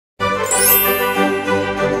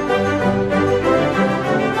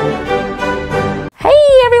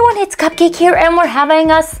Cupcake here, and we're having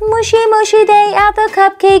a Smushy Mushy day at the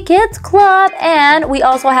Cupcake Kids Club. And we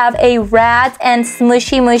also have a Radz and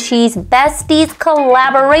Smushy Mushy's Besties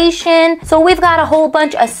collaboration. So we've got a whole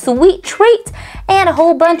bunch of sweet treats and a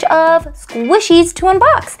whole bunch of squishies to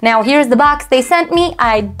unbox. Now here's the box they sent me.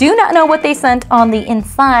 I do not know what they sent on the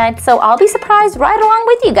inside, so I'll be surprised right along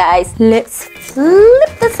with you guys. Let's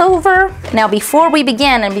flip this over. Now before we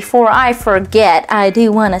begin and before I forget, I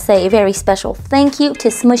do want to say a very special thank you to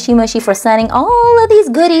Smushy Mushy for sending all of these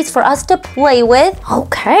goodies for us to play with.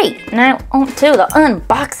 Okay, now on to the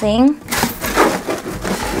unboxing.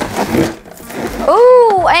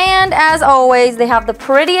 Ooh, and as always, they have the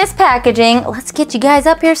prettiest packaging. Let's get you guys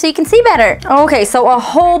up here so you can see better. Okay, so a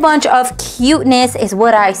whole bunch of cuteness is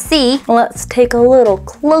what I see. Let's take a little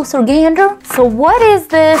closer gander. So what is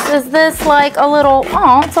this? Is this like a little,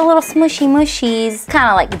 oh, it's a little Smushy Mushies, kind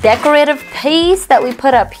of like decorative piece that we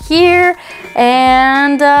put up here.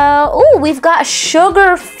 And, ooh, we've got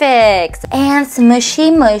Sugar Fix and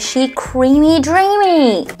Smushy Mushy Creamy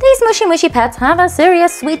Dreamy. These Smushy Mushy pets have a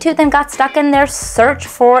serious sweet tooth and got stuck in their search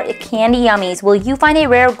for candy yummies. Will you find a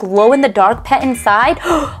rare glow-in-the-dark pet inside?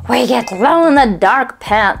 We get glow-in-the-dark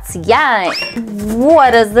pets, yay!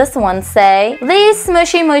 What does this one say? These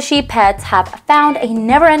Smushy Mushy pets have found a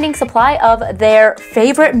never-ending supply of their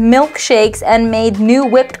favorite milkshakes and made new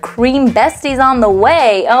whipped cream besties on the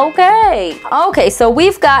way. Okay, so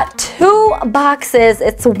we've got 2 boxes.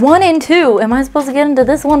 It's 1 and 2. Am I supposed to get into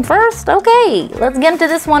this one first? Okay, let's get into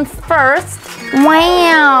this one first.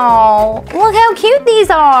 Wow, look how cute these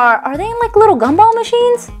are. Are they in like little gumball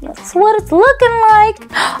machines? That's what it's looking like.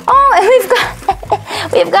 Oh, and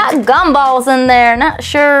we've got gumballs in there. Not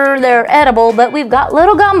sure they're edible, but we've got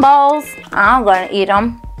little gumballs. I'm gonna eat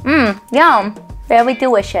them. Yum. Very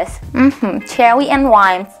delicious. Cherry and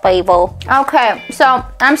lime flavor. Okay, so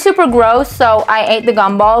I'm super gross, so I ate the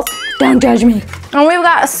gumballs. Don't judge me. And we've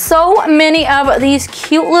got so many of these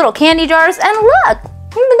cute little candy jars, and look,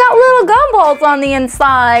 we've got little gumballs on the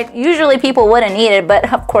inside. Usually people wouldn't eat it,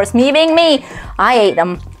 but of course, me being me, I ate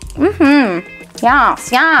them.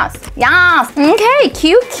 Yes. Okay,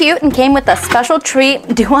 cute, and came with a special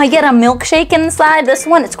treat. Do I get a milkshake inside this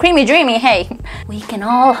one? It's Creamy Dreamy. Hey, we can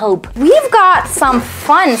all hope. We've got some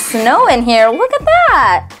fun snow in here. Look at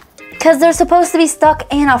that. Because they're supposed to be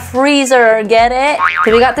stuck in a freezer, get it?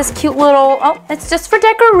 So we got this cute little, oh, it's just for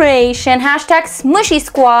decoration, hashtag Smushy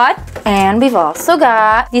Squad. And we've also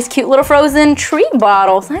got these cute little frozen treat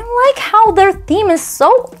bottles. I like how their theme is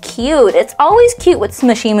so cute. It's always cute with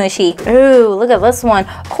Smushy Mushy. Ooh, look at this one.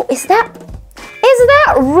 Oh, is that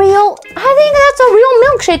real? I think that's a real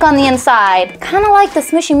milkshake on the inside. Kind of like the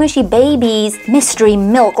Smushy Mushy Babies mystery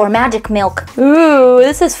milk or magic milk. Ooh,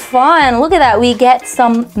 this is fun. Look at that. We get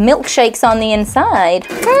some milkshakes on the inside.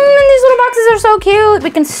 And these little boxes are so cute.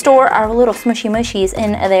 We can store our little Smushy Mushies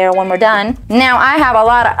in there when we're done. Now, I have a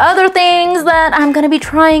lot of other things that I'm going to be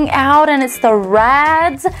trying out, and it's the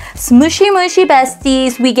Radz Smushy Mushy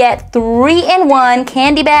Besties. We get 3-in-1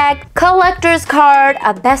 candy bag, collector's card,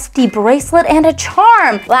 a bestie bracelet, and a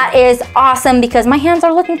charm. That is awesome because my hands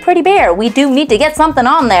are looking pretty bare. We do need to get something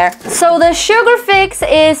on there. So the Sugar Fix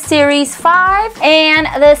is Series 5 and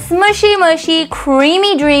the Smushy Mushy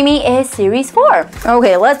Creamy Dreamy is Series 4.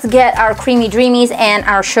 Okay, let's get our Creamy Dreamies and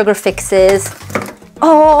our Sugar Fixes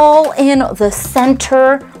all in the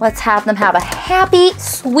center. Let's have them have a happy,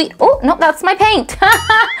 sweet, oh, no, that's my paint.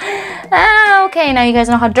 Okay, now you guys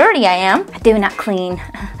know how dirty I am. I do not clean.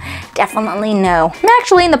 Definitely no. I'm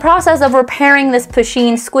actually in the process of repairing this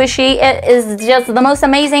Pusheen squishy. It is just the most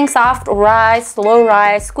amazing soft rise, slow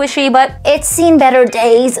rise squishy, but it's seen better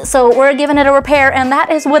days, so we're giving it a repair, and that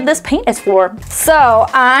is what this paint is for. So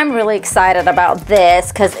I'm really excited about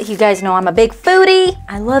this because you guys know I'm a big foodie.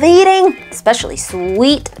 I love eating, especially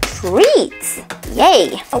sweet treats.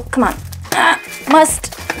 Yay. Oh, come on.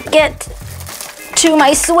 Must get to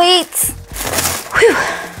my sweets. Whew.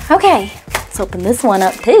 Okay. Let's open this one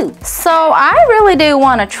up too. So I really do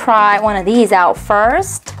want to try one of these out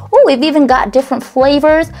first. Oh, we've even got different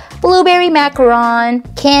flavors. Blueberry macaron,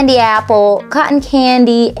 candy apple, cotton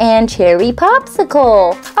candy, and cherry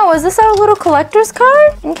popsicle. Oh, is this our little collector's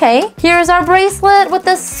card? Okay. Here's our bracelet with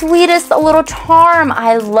the sweetest little charm.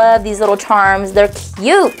 I love these little charms. They're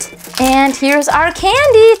cute. And here's our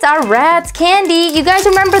candy. It's our Radz candy. You guys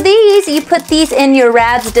remember these? You put these in your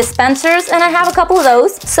Radz dispensers, and I have a couple of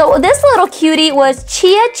those. So this little cutie was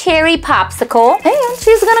Chia Cherry Popsicle, and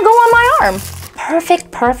she's gonna go on my arm.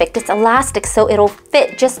 perfect, perfect. It's elastic, so it'll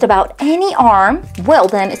fit just about any arm. Well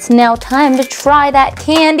then, it's now time to try that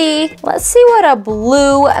candy. Let's see what a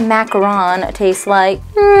blue macaron tastes like.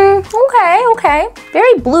 Okay.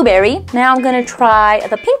 Very blueberry. Now I'm gonna try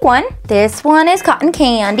the pink one. This one is cotton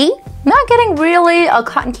candy. Not getting really a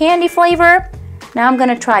cotton candy flavor. Now I'm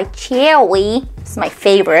gonna try cherry. This is my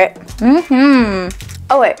favorite.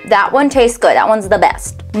 Oh wait, that one tastes good. That one's the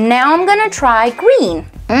best. Now I'm gonna try green.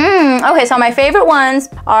 Okay, so my favorite ones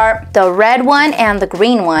are the red one and the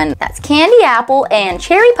green one. That's candy apple and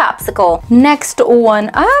cherry popsicle. Next one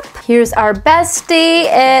up, here's our bestie.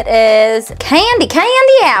 It is candy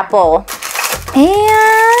apple.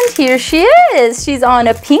 And here she is. She's on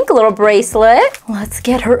a pink little bracelet. Let's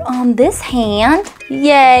get her on this hand.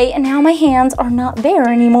 Yay, and now my hands are not bare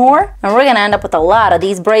anymore. And we're gonna end up with a lot of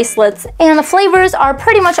these bracelets. And the flavors are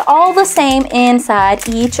pretty much all the same inside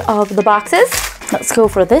each of the boxes. Let's go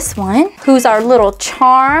for this one. Who's our little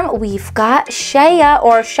charm? We've got Shaya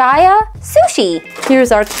or Shaya Sushi.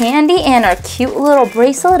 Here's our candy and our cute little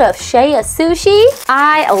bracelet of Shaya Sushi.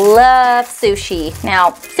 I love sushi.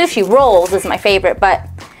 Now, sushi rolls is my favorite, but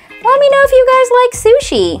let me know if you guys like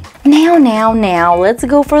sushi. Now, let's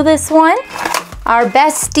go for this one. Our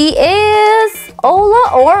bestie is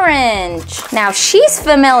Ola Orange. Now, she's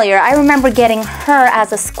familiar. I remember getting her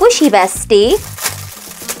as a squishy bestie.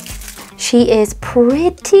 She is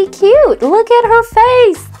pretty cute. Look at her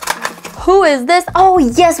face. Who is this? Oh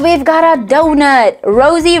yes, we've got a donut.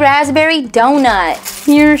 Rosy raspberry donut.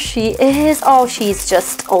 Here she is. Oh, she's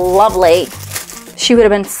just lovely. She would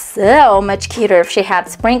have been so much cuter if she had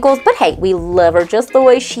sprinkles, but hey, we love her just the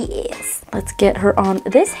way she is. Let's get her on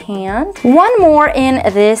this hand. One more in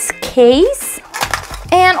this case.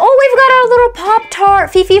 And oh, we've got our little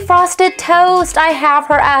Pop-Tart Fifi Frosted Toast. I have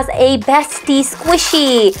her as a bestie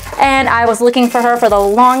squishy. And I was looking for her for the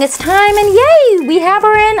longest time, and yay, we have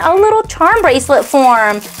her in a little charm bracelet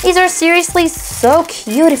form. These are seriously so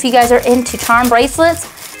cute if you guys are into charm bracelets.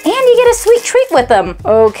 And you get a sweet treat with them.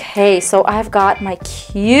 Okay, so I've got my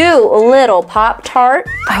cute little Pop-Tart.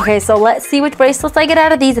 Okay, so let's see which bracelets I get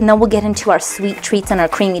out of these, and then we'll get into our sweet treats and our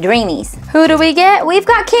creamy dreamies. Who do we get? We've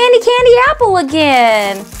got candy apple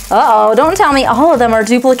again. Uh-oh, don't tell me all of them are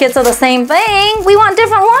duplicates of the same thing. We want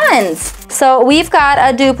different ones. So we've got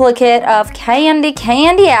a duplicate of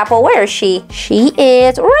candy apple. Where is she? She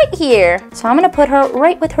is right here. So I'm gonna put her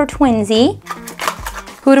right with her twinsy.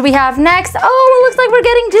 Who do we have next? Oh, it looks like we're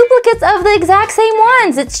getting duplicates of the exact same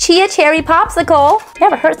ones. It's Chia Cherry Popsicle.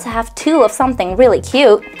 Never hurts to have two of something really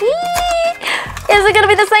cute. Is it gonna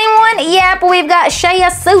be the same one? Yep, we've got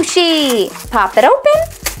Shaya Sushi. Pop it open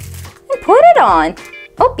and put it on.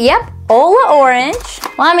 Oh, yep, Ola Orange.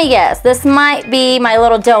 Let me guess, this might be my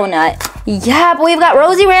little donut. Yep, we've got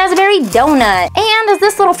Rosy Raspberry Donut. And is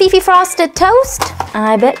this little Fifi Frosted Toast?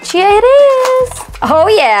 I bet you it is. Oh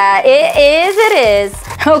yeah, it is.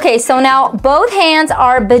 Okay, so now both hands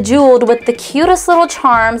are bejeweled with the cutest little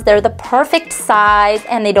charms. They're the perfect size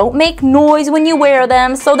and they don't make noise when you wear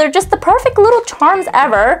them. So they're just the perfect little charms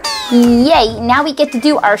ever. Yay, now we get to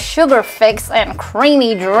do our sugar fix and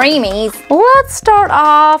creamy dreamies. Let's start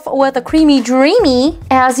off with a creamy dreamy.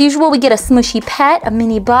 As usual, we get a smushy pet, a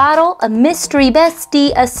mini bottle, a mystery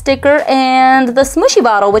bestie, a sticker, and the smushy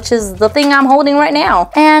bottle, which is the thing I'm holding right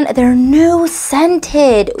now. And they're new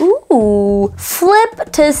scented. Ooh.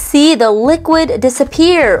 Flip to see the liquid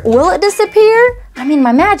disappear. Will it disappear? I mean,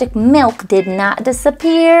 my magic milk did not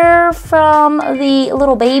disappear from the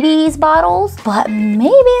little baby's bottles, but maybe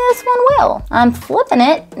this one will. I'm flipping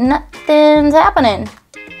it, nothing's happening.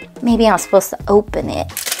 Maybe I'm supposed to open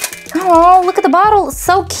it. Oh, look at the bottle, it's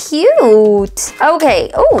so cute. Okay,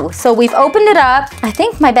 oh, so we've opened it up. I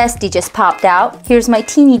think my bestie just popped out. Here's my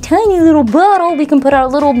teeny tiny little bottle. We can put our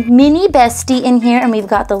little mini bestie in here, and we've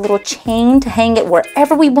got the little chain to hang it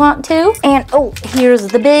wherever we want to. And oh, here's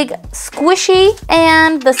the big squishy,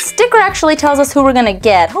 and the sticker actually tells us who we're gonna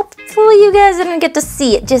get. Hopefully you guys didn't get to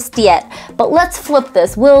see it just yet, but let's flip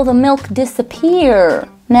this. Will the milk disappear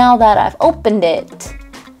now that I've opened it?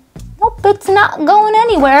 Nope, it's not going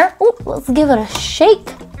anywhere. Ooh, let's give it a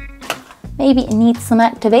shake. Maybe it needs some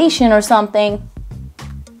activation or something.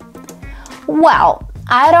 Wow,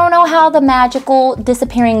 I don't know how the magical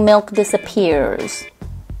disappearing milk disappears.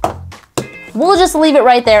 We'll just leave it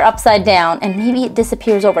right there upside down and maybe it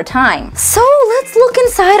disappears over time. So let's look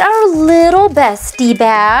inside our little bestie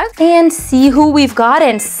bag and see who we've got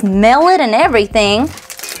and smell it and everything.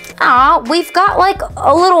 We've got like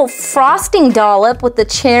a little frosting dollop with the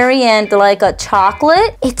cherry and like a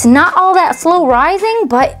chocolate. It's not all that slow rising,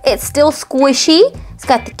 but it's still squishy. It's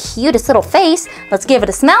got the cutest little face. Let's give it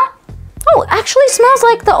a smell. Oh, it actually smells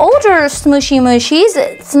like the older Smushy Mushies.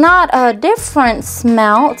 It's not a different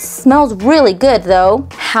smell. It smells really good though.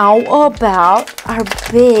 How about our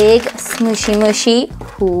big Smushy Mushy?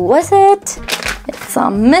 Who was it? It's a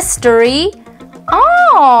mystery.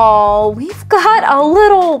 Oh, we've got a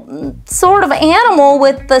little sort of animal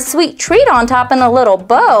with the sweet treat on top and a little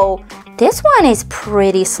bow. This one is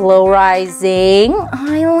pretty slow rising.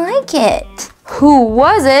 I like it. Who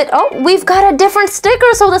was it? Oh, we've got a different sticker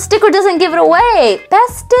so the sticker doesn't give it away.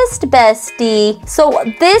 Bestest bestie. So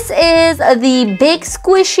this is the big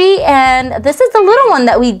squishy and this is the little one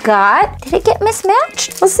that we got. Did it get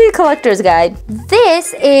mismatched? Let's see a collector's guide.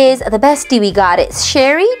 This is the bestie we got. It's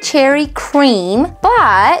cherry cream,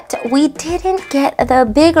 but we didn't get the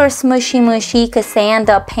bigger Smushy Mushy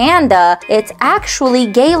Cassandra Panda. It's actually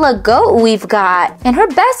Gala Goat we've got. And her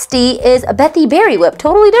bestie is Bethy Berry Whip.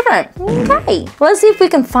 Totally different. Okay. Let's see if we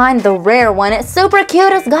can find the rare one. It's super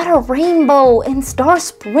cute. It's got a rainbow and star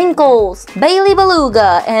sprinkles, Bailey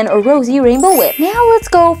Beluga, and a rosy rainbow whip. Now let's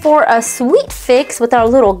go for a sweet fix with our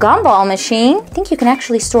little gumball machine. I think you can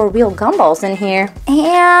actually store real gumballs in here.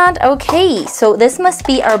 And okay, so this must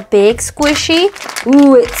be our big squishy.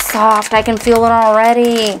 Ooh, it's soft. I can feel it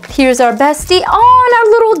already. Here's our bestie. Oh, and our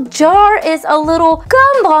little jar is a little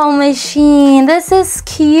gumball machine. This is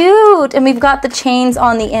cute. And we've got the chains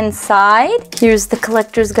on the inside. Here's the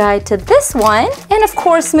collector's guide to this one. And of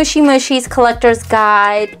course, Smushy Mushy's collector's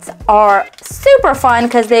guides are super fun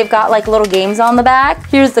because they've got like little games on the back.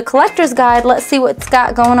 Here's the collector's guide. Let's see what's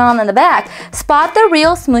got going on in the back. Spot the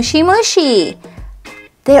real Smushy Mushy.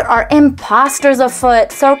 There are imposters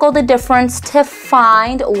afoot. Circle the difference to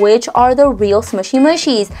find which are the real Smushy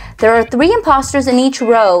Mushies. There are 3 imposters in each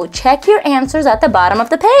row. Check your answers at the bottom of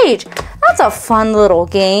the page. That's a fun little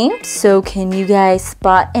game. So can you guys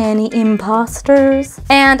spot any imposters?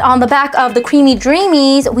 And on the back of the Creamy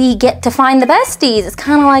Dreamies, we get to find the besties. It's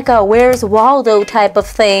kind of like a Where's Waldo type of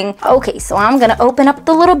thing. Okay, so I'm gonna open up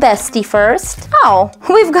the little bestie first. Oh,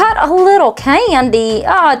 we've got a little candy.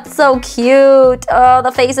 Oh, it's so cute. Oh,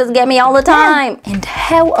 the faces get me all the time. And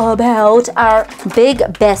how about our big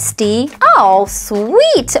bestie? Oh,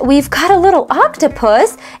 sweet. We've got a little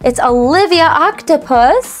octopus. It's Olivia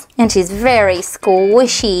Octopus. And she's very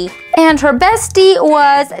squishy. And her bestie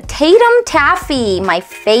was Tatum Taffy, my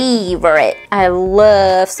favorite. I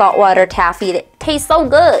love saltwater taffy. It tastes so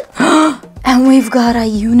good. And we've got a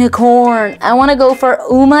unicorn. I want to go for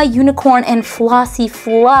Uma Unicorn and Flossy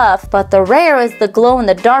Fluff, but the rare is the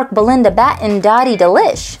glow-in-the-dark Belinda Bat and Dottie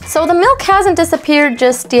Delish. So the milk hasn't disappeared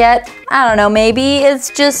just yet. I don't know, maybe it's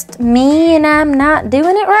just me and I'm not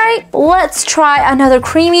doing it right. Let's try another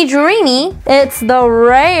Creamy Dreamy. It's the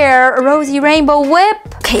rare Rosy Rainbow Whip.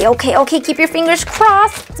 Okay, keep your fingers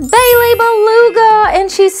crossed. It's Bailey Beluga, and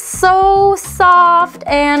she's so soft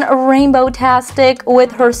and rainbow-tastic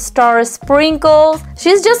with her star sprinkles.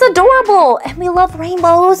 She's just adorable, and we love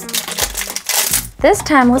rainbows. This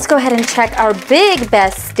time, let's go ahead and check our big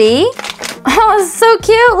bestie. Oh, it's so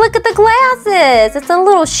cute. Look at the glasses. It's a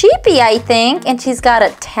little sheepy, I think, and she's got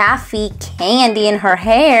a taffy candy in her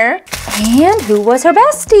hair. And who was her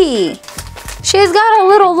bestie? She's got a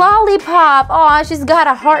little lollipop. Aw, she's got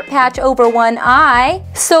a heart patch over one eye.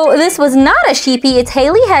 So this was not a sheepy, it's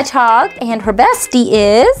Haley Hedgehog. And her bestie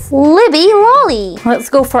is Libby Lolly. Let's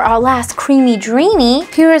go for our last Creamy Dreamy.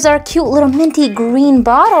 Here is our cute little minty green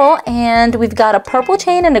bottle. And we've got a purple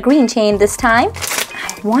chain and a green chain this time.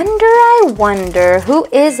 I wonder, who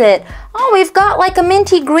is it? Oh, we've got like a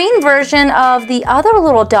minty green version of the other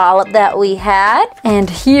little dollop that we had. And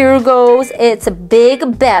here goes its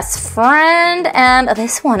big best friend. And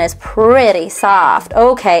this one is pretty soft.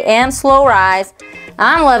 Okay, and slow rise.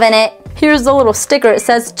 I'm loving it. Here's the little sticker. It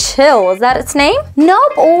says chill. Is that its name?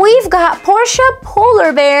 Nope, we've got Portia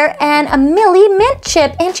Polar Bear and a Millie Mint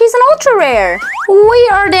Chip, and she's an ultra rare. We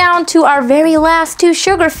are down to our very last 2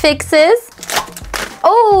 sugar fixes.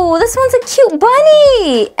 Oh, this one's a cute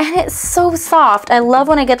bunny, and it's so soft. I love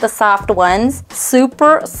when I get the soft ones.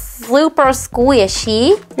 Super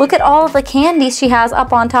squishy. Look at all of the candies she has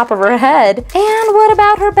up on top of her head. And what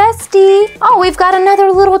about her bestie? Oh, we've got another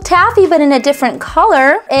little taffy, but in a different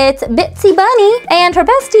color. It's Bitsy Bunny, and her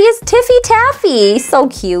bestie is Tiffy Taffy. So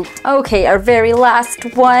cute. Okay, our very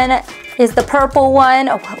last one is the purple one.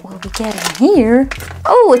 Oh, what will we get in here?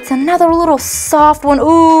 Oh, it's another little soft one.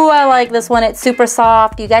 Ooh, I like this one. It's super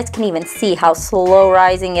soft. You guys can even see how slow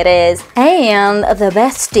rising it is. And the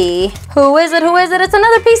bestie. Who is it? It's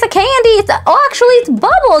another piece of candy. Actually, it's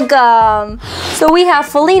bubble gum. So we have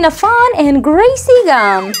Felina Fawn and Gracie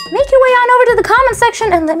Gum. Make your way on over to the comment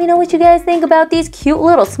section and let me know what you guys think about these cute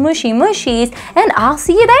little Smushy Mushies. And I'll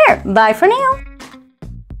see you there. Bye for now.